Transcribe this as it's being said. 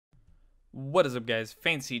What is up, guys?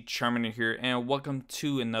 Fancy Charmander here, and welcome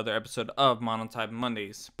to another episode of Monotype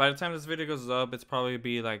Mondays. By the time this video goes up, it's probably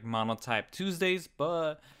be like Monotype Tuesdays,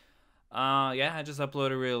 but yeah, I just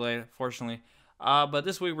uploaded really late, fortunately. But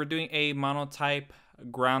this week we're doing a Monotype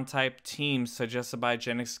ground type team suggested by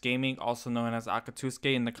Genix Gaming, also known as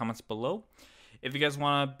Akatusuke, in the comments below. If you guys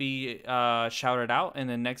want to be shouted out in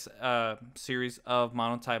the next series of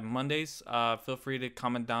Monotype Mondays, feel free to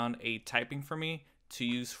comment down a typing for me to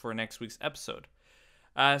use for next week's episode.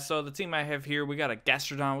 So the team I have here, we got a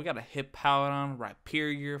Gastrodon, we got a Hippowdon,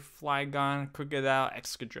 Rhyperior, Flygon, Crocodile,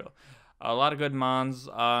 Excadrill. A lot of good mons.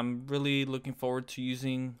 I'm really looking forward to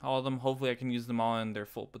using all of them. Hopefully I can use them all in their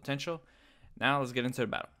full potential. Now let's get into the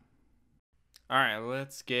battle. Alright,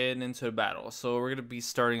 let's get into the battle. So we're going to be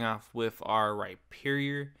starting off with our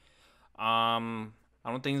Rhyperior. I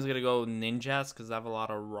don't think he's going to go Ninjas because I have a lot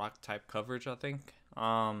of rock type coverage, I think.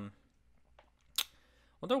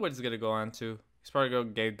 Wonder what he's going to go on to. He's probably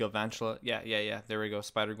going to go Galvantula. Yeah. There we go,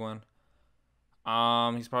 Spider-Gwen.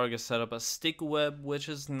 He's probably going to set up a Stick Web, which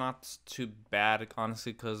is not too bad,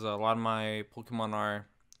 honestly, because a lot of my Pokemon are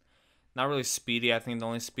not really speedy. I think the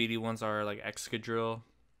only speedy ones are like Excadrill.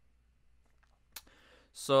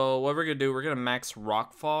 So what we're going to do, we're going to max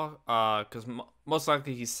Rockfall, because most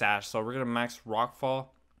likely he's Sash. So we're going to max Rockfall,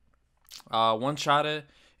 one-shot it,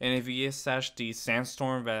 and if he gets Sash, the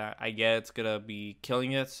Sandstorm that I get, it's going to be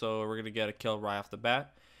killing it, so we're going to get a kill right off the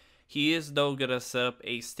bat. He is, though, going to set up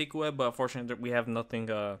a Stick Web, but unfortunately we have nothing,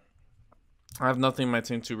 I have nothing in my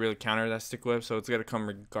team to really counter that Stick Web, so it's going to come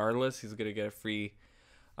regardless. He's going to get a free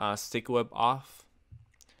Stick Web off.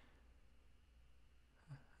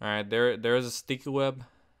 Alright, there is a Sticky Web.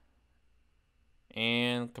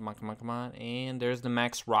 And come on. And there's the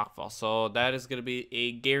max Rockfall. So that is going to be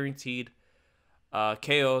a guaranteed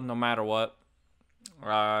KO no matter what.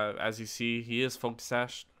 As you see, he is Focus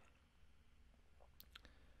Sash.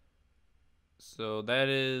 So that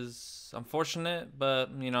is unfortunate, but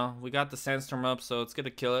you know, we got the Sandstorm up, so it's going to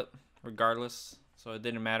kill it regardless. So it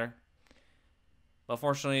didn't matter. But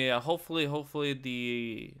unfortunately, hopefully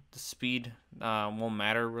the speed won't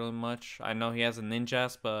matter really much. I know he has a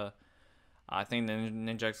Ninjas, but I think the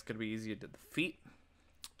Ninja's gonna be easier to defeat.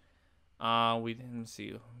 We didn't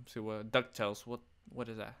see what DuckTales. What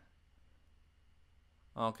is that?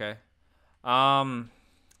 Okay.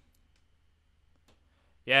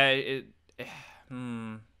 Yeah. I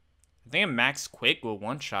think a Max Quick will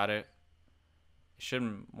one-shot it. It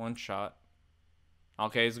shouldn't one-shot.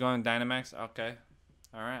 Okay, he's going Dynamax. Okay.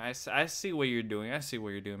 Alright, I see what you're doing. I see what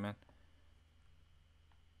you're doing, man.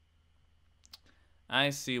 I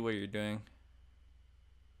see what you're doing.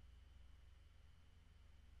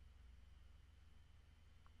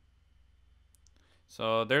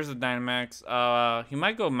 So there's a Dynamax. He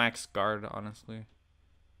might go Max Guard, honestly.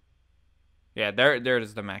 Yeah, there it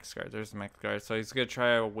is, the Max Guard. There's the Max Guard. So he's gonna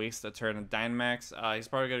try to waste a turn of Dynamax. He's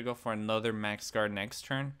probably gonna go for another Max Guard next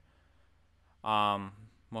turn.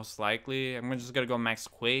 Most likely. I'm just gonna go Max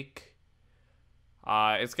Quake.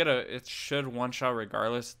 It should one-shot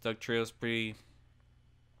regardless. Dugtrio's pretty.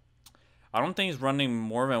 I don't think he's running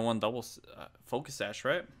more than one double Focus Sash,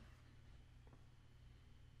 right?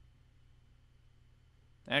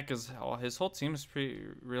 Yeah, because his whole team is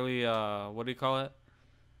really, what do you call it?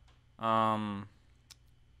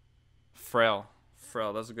 Frail.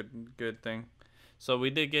 That's a good thing. So we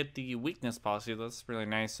did get the weakness policy. That's really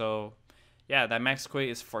nice. So yeah, that Max Quake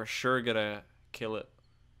is for sure gonna kill it.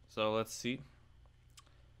 So let's see.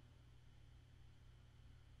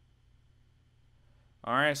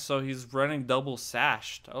 Alright, so he's running double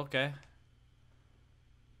sashed. Okay.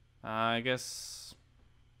 I guess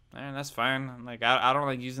that's fine. Like I don't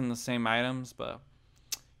like using the same items, but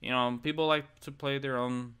you know, people like to play their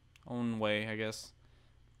own way, I guess.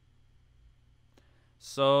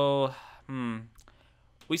 So,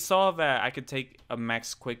 we saw that I could take a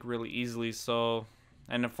Max Quick really easily, so,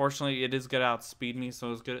 and unfortunately it is gonna outspeed me,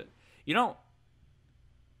 so it's good. You know,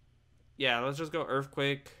 yeah, let's just go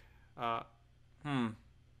Earthquake. I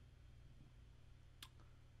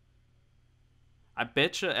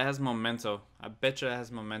bet you it has Memento.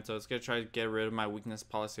 It's gonna try to get rid of my weakness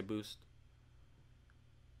policy boost.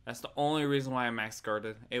 That's the only reason why I max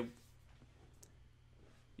guarded it.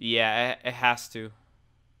 Yeah, it has to.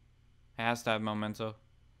 It has to have Memento.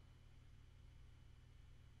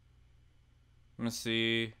 Let me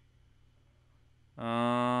see.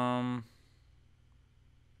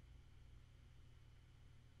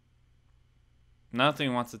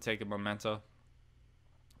 Nothing wants to take a Memento.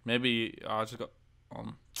 Maybe I'll just go.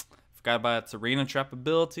 Forgot about its Arena Trap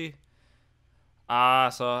ability.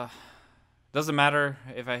 So doesn't matter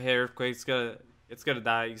if I hit Earthquake. It's gonna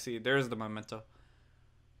die. You see, there's the memento.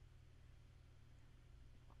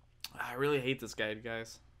 I really hate this guy,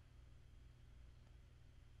 guys.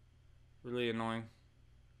 Really annoying.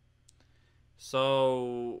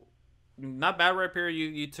 So, not bad right here.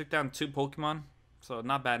 You took down 2 Pokemon. So,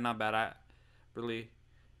 not bad, not bad. I really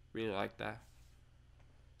like that.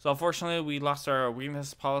 So, unfortunately, we lost our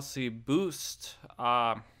weakness policy boost.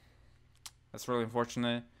 That's really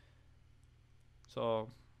unfortunate. So,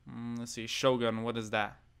 let's see. Shogun, what is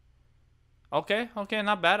that? Okay,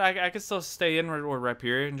 not bad. I could still stay in or right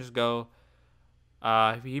here and just go.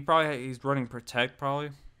 He's running Protect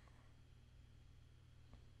probably.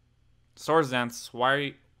 Swords Dance.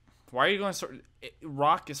 Why are you going Sword?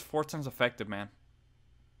 Rock is 4 times effective, man.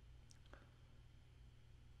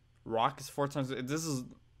 Rock is 4 times.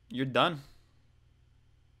 You're done,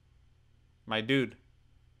 my dude.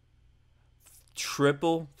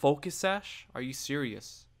 Triple Focus Sash? Are you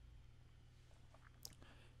serious?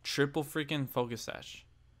 Triple freaking Focus Sash.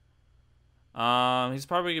 He's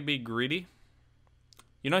probably gonna be greedy.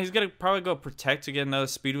 You know, he's gonna probably go Protect to get another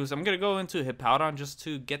speed boost. I'm gonna go into Hippowdon just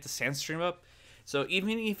to get the Sandstream up. So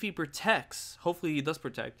even if he protects, hopefully he does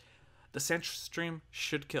protect, the Sandstream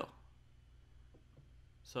should kill.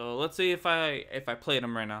 So let's see if I played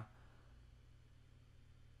him right now.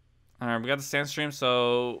 Alright, we got the Sandstream,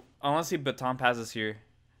 so unless he Baton passes here.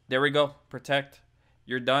 There we go. Protect.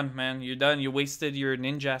 You're done, man. You're done. You wasted your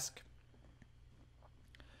Ninjask.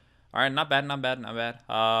 Alright, not bad, not bad, not bad.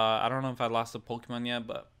 I don't know if I lost a Pokemon yet,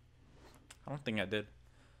 but I don't think I did.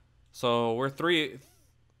 So we're 3.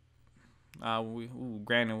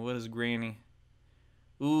 Granny. What is Granny?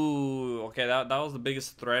 Ooh, okay, that was the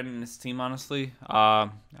biggest threat in this team, honestly.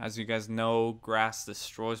 As you guys know, Grass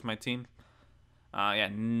destroys my team. Yeah,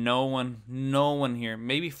 no one here.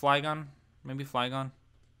 Maybe Flygon.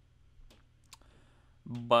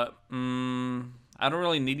 But I don't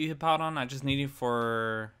really need you Hippowdon. I just need you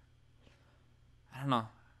for, I don't know.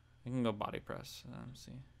 I can go Body Press. Let me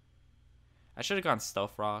see. I should have gone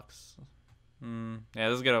Stealth Rocks. Yeah,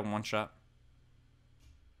 let's get a 1-shot.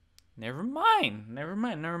 Never mind.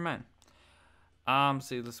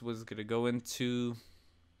 See, this was gonna go into.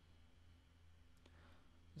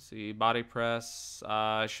 Let's see, Body Press.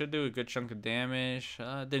 I should do a good chunk of damage.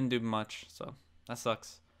 Didn't do much, so that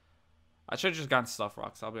sucks. I should have just gotten Stealth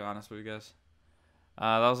Rocks. I'll be honest with you guys.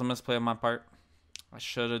 That was a misplay on my part. I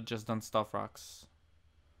should have just done Stealth Rocks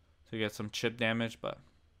to get some chip damage, but.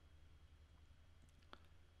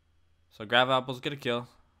 So Grav Apple's gonna kill.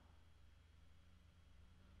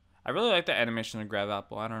 I really like the animation of Grav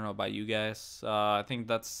Apple. I don't know about you guys. I think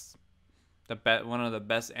that's one of the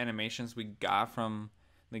best animations we got from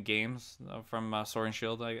the games, from Sword and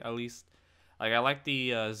Shield, at least. Like, I like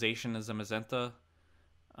the Zacian and Zamazenta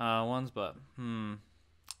ones, but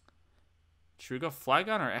should we go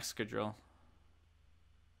Flygon or Excadrill?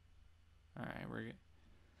 All right, we're good.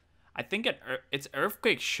 I think it's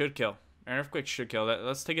Earthquake should kill. Earthquake should kill.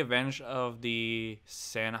 Let's take advantage of the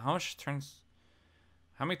sand. How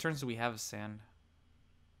many turns do we have of sand?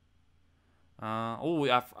 We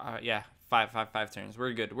have yeah, five turns.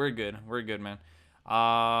 We're good, man.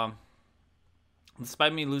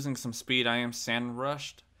 Despite me losing some speed, I am sand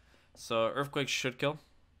rushed, so Earthquake should kill.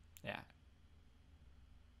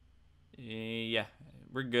 Yeah,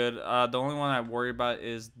 we're good. The only one I worry about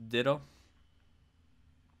is Ditto.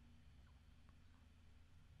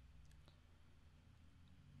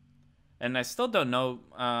 And I still don't know.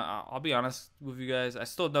 I'll be honest with you guys. I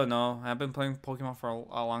still don't know. I've been playing Pokemon for a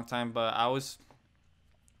long time, but I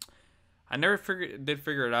never did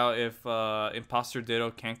figure it out if Imposter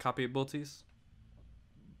Ditto can copy abilities.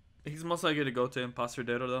 He's most likely to go to Imposter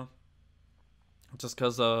Ditto though, just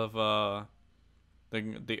because of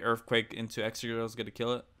the Earthquake into Excadrill is gonna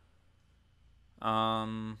kill it.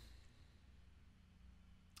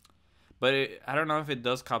 But I don't know if it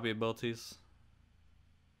does copy abilities.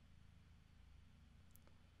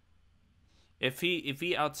 If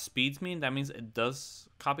he outspeeds me, that means it does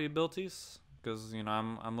copy abilities, because you know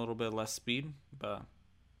I'm a little bit less speed, but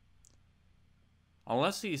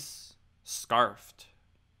unless he's scarfed.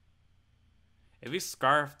 If he's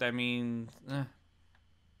scarfed, I mean,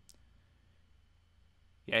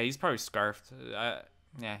 yeah, he's probably scarfed.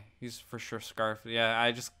 Yeah, he's for sure scarfed. Yeah,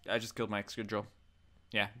 I just killed my Excadrill.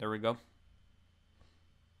 Yeah, there we go.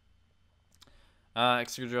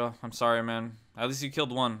 Excadrill, I'm sorry, man. At least you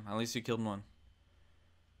killed one.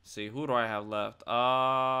 See, who do I have left?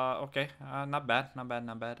 Okay. Not bad.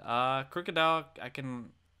 Crocodile, I can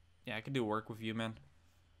do work with you, man.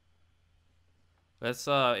 Let's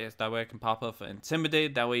yes, that way I can pop up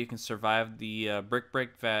Intimidate. That way you can survive the Brick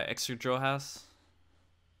Break that Excadrill has.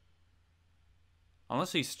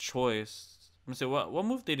 Unless he's choice. Let me see, what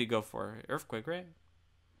move did he go for? Earthquake, right?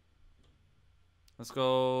 Let's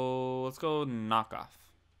go knockoff.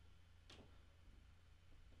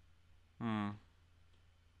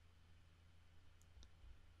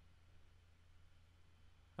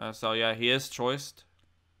 So yeah, he is choiced.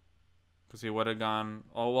 Because he would have gone...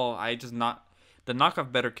 Oh, well, I just not... The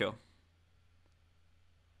knockoff better kill.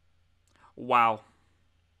 Wow.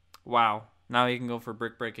 Wow. Now he can go for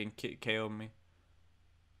brick break and KO me.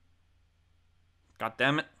 God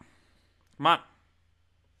damn it. Come on.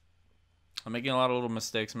 I'm making a lot of little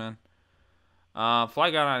mistakes, man.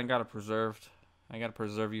 Flygon, I got it preserved. I gotta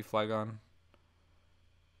preserve you, Flygon.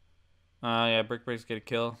 Yeah, brick breaks get a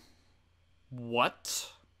kill.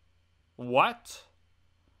 What? What?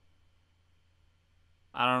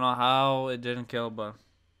 I don't know how it didn't kill, but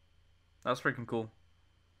that's freaking cool.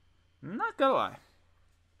 Not gonna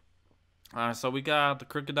lie. So we got the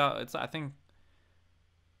crocodile. I think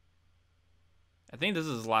this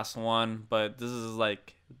is his last one, but this is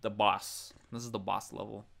like the boss. This is the boss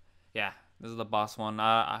level. Yeah, this is the boss one.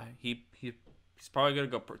 He's probably gonna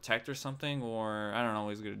go protect or something, or I don't know what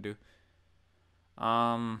he's gonna do.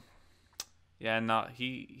 Yeah, no,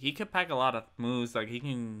 he can pack a lot of moves. Like he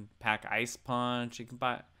can pack Ice Punch. He can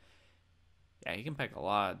pack. Yeah, he can pack a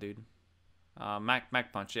lot, dude.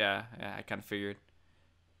 Mac Punch. Yeah, I kind of figured.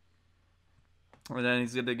 And then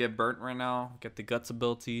he's gonna get burnt right now. Get the Guts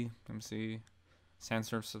ability. Let me see.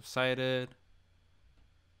 Sandstorm subsided.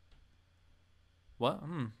 What?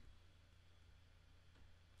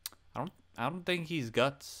 I don't think he's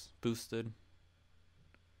Guts boosted.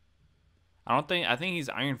 I think he's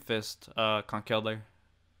Iron Fist Conkeldurr.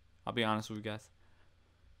 I'll be honest with you guys.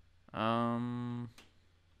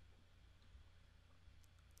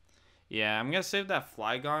 Yeah, I'm gonna save that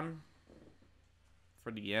Flygon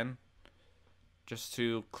for the end. Just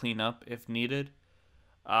to clean up if needed.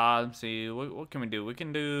 Let's see. What can we do? We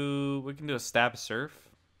can do a Stab Surf.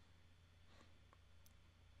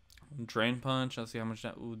 Drain Punch. Let's see how much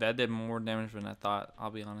that. Ooh, that did more damage than I thought.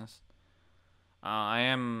 I'll be honest. I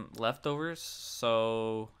am leftovers,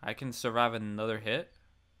 so I can survive another hit.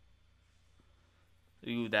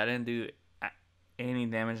 Ooh, that didn't do any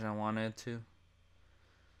damage I wanted to.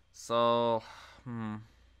 So,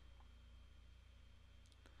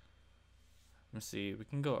 Let me see. We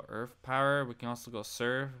can go Earth Power. We can also go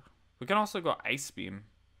Surf. We can also go Ice Beam.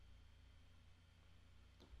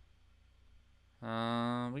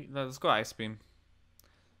 Let's go Ice Beam.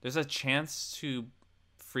 There's a chance to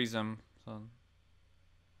freeze him. So.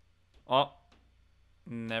 Oh,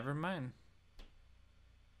 never mind.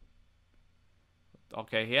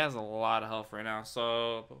 Okay, he has a lot of health right now.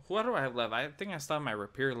 So, what do I have left? I think I still have my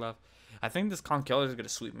Rapier left. I think this Conkeldurr is going to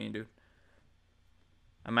sweep me, dude.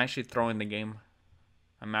 I'm actually throwing the game.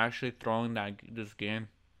 I'm actually throwing this game.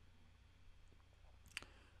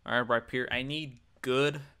 Alright, Rapier. I need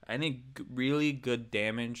really good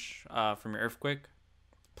damage from your Earthquake.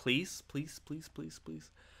 Please, please, please, please,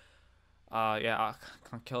 please. Yeah,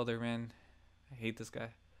 Conkeldurr, man. I hate this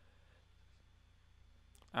guy.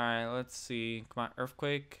 Alright, let's see. Come on,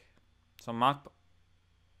 Earthquake. So Mach.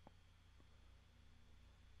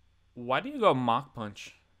 Why do you go Mach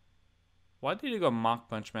Punch? Why did you go Mach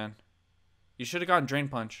Punch, man? You should have gone Drain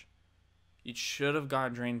Punch. You should have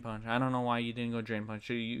gone Drain Punch. I don't know why you didn't go Drain Punch.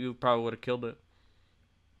 You probably would have killed it.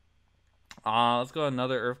 Let's go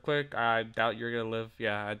another Earthquake. I doubt you're gonna live.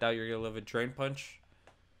 Yeah, I doubt you're gonna live a Drain Punch.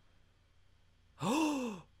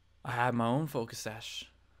 Oh, I have my own Focus Sash.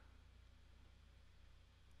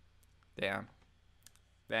 Damn,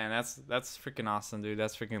 that's freaking awesome, dude.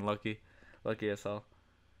 That's freaking lucky as hell.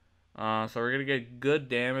 So we're gonna get good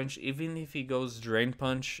damage. Even if he goes Drain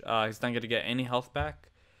Punch, he's not gonna get any health back.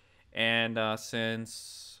 And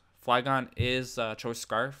since Flygon is Choice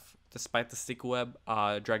Scarf, despite the Stick Web,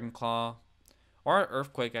 Dragon Claw, or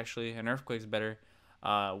Earthquake actually, and Earthquake's better,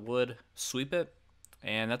 would sweep it,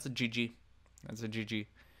 and that's a GG. That's a GG.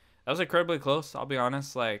 That was incredibly close. I'll be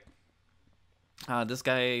honest. Like, this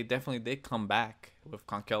guy definitely did come back with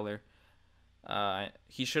Conkeldurr.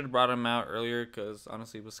 He should have brought him out earlier because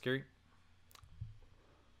honestly it was scary.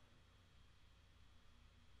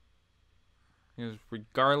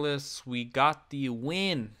 Regardless, we got the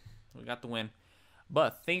win.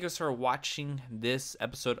 But thank you for watching this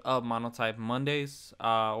episode of Monotype Mondays,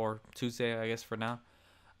 or Tuesday, I guess for now.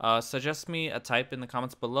 Suggest me a type in the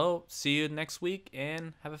comments below. See you next week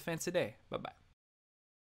and have a fancy day. Bye bye.